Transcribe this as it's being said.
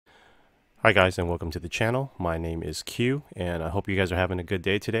Hi guys, and welcome to the channel. My name is Q, and I hope you guys are having a good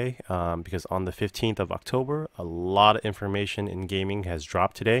day today, because on the 15th of October a lot of information in gaming has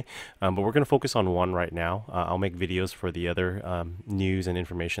dropped today, but we're going to focus on one right now. I'll make videos for the other news and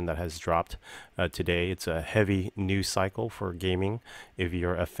information that has dropped today. It's a heavy news cycle for gaming if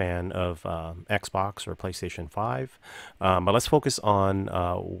you're a fan of Xbox or PlayStation 5, but let's focus on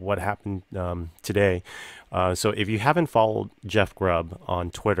what happened today. So if you haven't followed Jeff Grubb on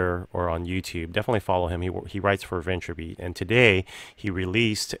Twitter or on YouTube, definitely follow him. He writes for VentureBeat, and today he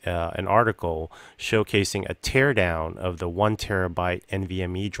released an article showcasing a teardown of the 1 TB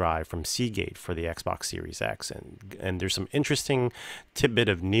NVMe drive from Seagate for the Xbox Series X, and there's some interesting tidbit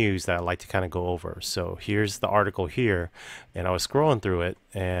of news that I'd like to kind of go over. So here's the article here, and I was scrolling through it,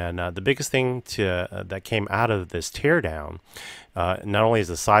 and the biggest thing that came out of this teardown. Not only is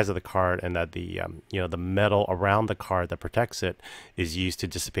the size of the card and that the the metal around the card that protects it is used to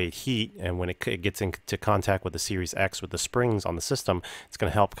dissipate heat, and when it gets into contact with the Series X with the springs on the system, it's going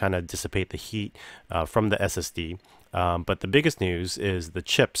to help kind of dissipate the heat from the SSD. But the biggest news is the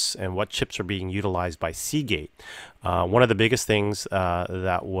chips and what chips are being utilized by Seagate. One of the biggest things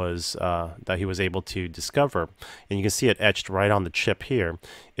that he was able to discover, and you can see it etched right on the chip here,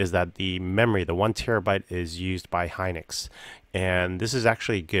 is that the memory, the 1 TB, is used by Hynix, and this is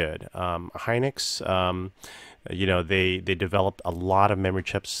actually good. Hynix, they developed a lot of memory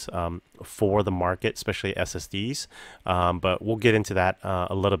chips for the market, especially SSDs, but we'll get into that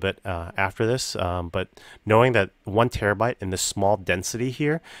a little bit after this. But knowing that 1 TB in this small density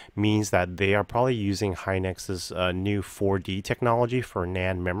here means that they are probably using Hynix's new 4D technology for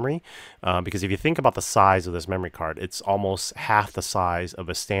NAND memory, because if you think about the size of this memory card, it's almost half the size of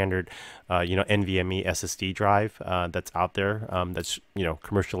a standard NVMe SSD drive that's out there, that's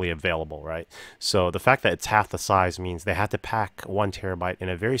commercially available, right? So the fact that it's half the size means they had to pack 1 TB in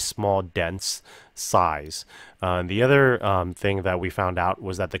a very small, dense size. The other thing that we found out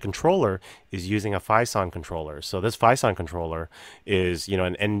was that the controller is using a Phison controller. So this Phison controller is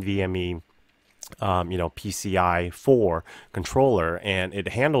an NVMe PCI 4 controller, and it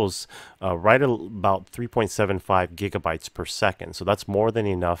handles right at about 3.75 gigabytes per second. So that's more than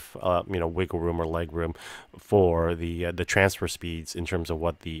enough wiggle room or leg room for the transfer speeds in terms of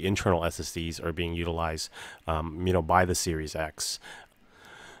what the internal SSDs are being utilized by the Series X.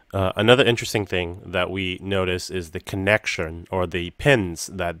 Another interesting thing that we notice is the connection or the pins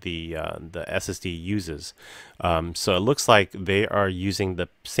that the SSD uses. So it looks like they are using the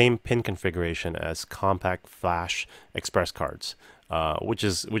same pin configuration as compact flash express cards. Which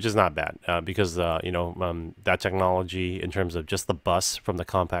is not bad, because that technology, in terms of just the bus from the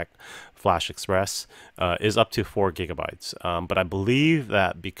compact flash express, is up to 4 gigabytes. But I believe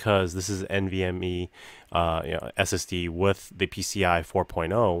that because this is NVMe SSD with the PCI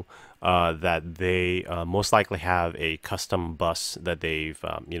 4.0, that they most likely have a custom bus that they've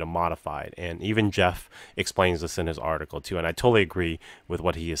modified, and even Jeff explains this in his article too, and I totally agree with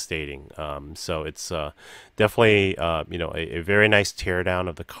what he is stating. So it's definitely a very nice teardown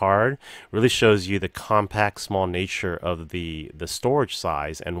of the card. Really shows you the compact, small nature of the storage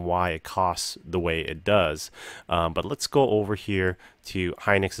size and why it costs the way it does. But let's go over here to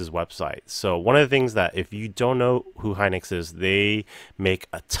Hynix's website. So one of the things that, if you don't know who Hynix is, they make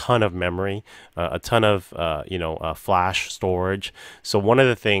a ton of memory, a ton of flash storage. So one of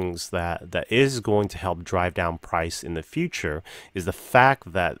the things that is going to help drive down price in the future is the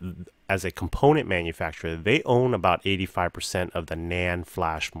fact that as a component manufacturer, they own about 85% of the NAND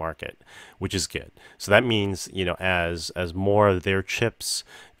flash market, which is good. So that means, as more of their chips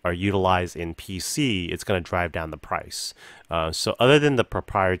are utilized in PC, it's going to drive down the price. So other than the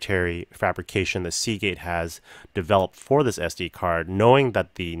proprietary fabrication that Seagate has developed for this SD card, knowing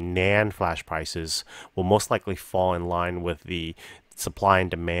that the NAND flash prices will most likely fall in line with the supply and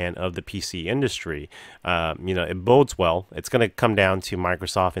demand of the PC industry, it bodes well. It's going to come down to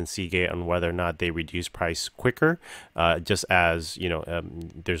Microsoft and Seagate on whether or not they reduce price quicker, just as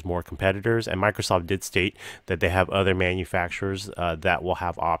there's more competitors. And Microsoft did state that they have other manufacturers that will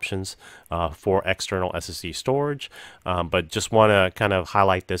have options for external SSD storage. But just want to kind of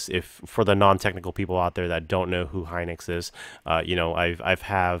highlight this, if for the non-technical people out there that don't know who Hynix is. I've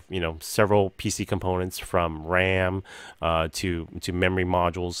have several PC components, from RAM to memory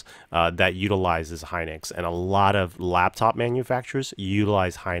modules that utilizes Hynix, and a lot of laptop manufacturers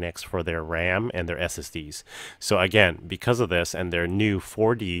utilize Hynix for their RAM and their SSDs. So again, because of this and their new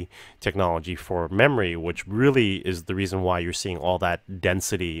 4D technology for memory, which really is the reason why you're seeing all that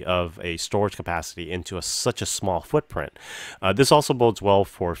density of a storage capacity into such a small footprint, this also bodes well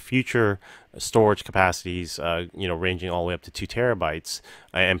for future storage capacities, ranging all the way up to 2 terabytes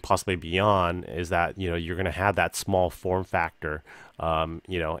and possibly beyond, is that you're going to have that small form factor,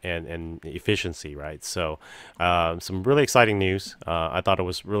 and efficiency, right? So some really exciting news. I thought it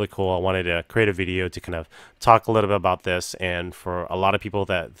was really cool. I wanted to create a video to kind of talk a little bit about this, and for a lot of people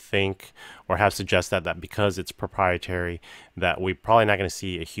that think or have suggested that because it's proprietary that we're probably not going to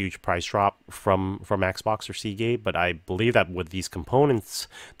see a huge price drop from Xbox or Seagate, but I believe that with these components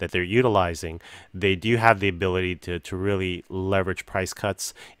that they're utilizing, they do have the ability to really leverage price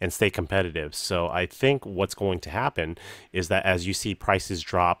cuts and stay competitive. So I think what's going to happen is that as you see prices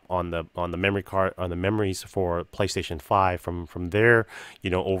drop on the memory card, on the memories for PlayStation 5 from their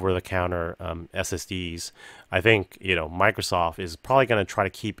over the counter SSDs, I think Microsoft is probably going to try to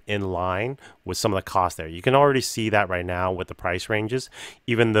keep in line with some of the costs there. You can already see that right now with the price ranges,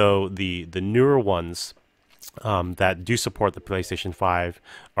 even though the newer ones that do support the PlayStation 5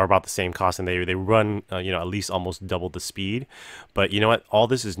 are about the same cost, and they run at least almost double the speed. But you know what? All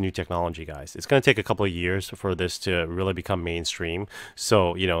this is new technology, guys. It's going to take a couple of years for this to really become mainstream.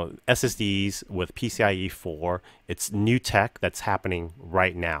 So SSDs with PCIe 4, it's new tech that's happening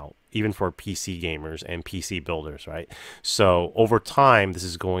right now, even for PC gamers and PC builders, right? So over time, this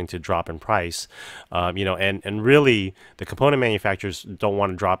is going to drop in price, and really the component manufacturers don't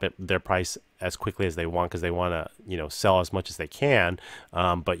want to drop their price as quickly as they want, because they want to sell as much as they can.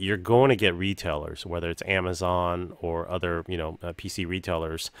 But you're going to get retailers, whether it's Amazon or other PC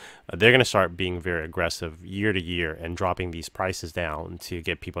retailers, they're going to start being very aggressive year to year and dropping these prices down to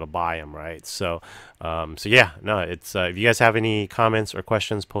get people to buy them, right? So yeah, no, it's if you guys have any comments or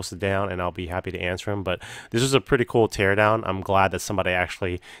questions, post it down and I'll be happy to answer them. But this was a pretty cool teardown. I'm glad that somebody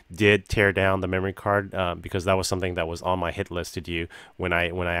actually did tear down the memory card, because that was something that was on my hit list to do when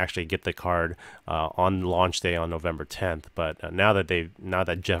I actually get the card on launch day on November 10th. But now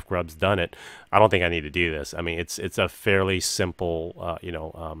that Jeff Grubb's done it, I don't think I need to do this. I mean, it's a fairly simple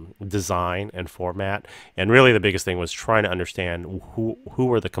design and format, and really the biggest thing was trying to understand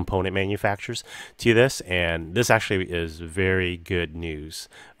who are the component manufacturers to this, and this actually is very good news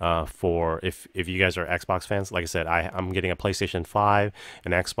for if you guys are Xbox fans. Like I said, I'm getting a PlayStation 5,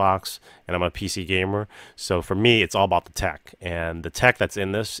 an Xbox, and I'm a PC gamer. So for me, it's all about the tech, and the tech that's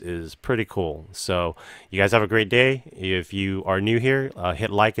in this is pretty cool. So you guys have a great day. If you are new here,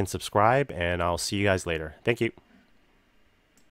 hit like and subscribe, and I'll see you guys later. Thank you.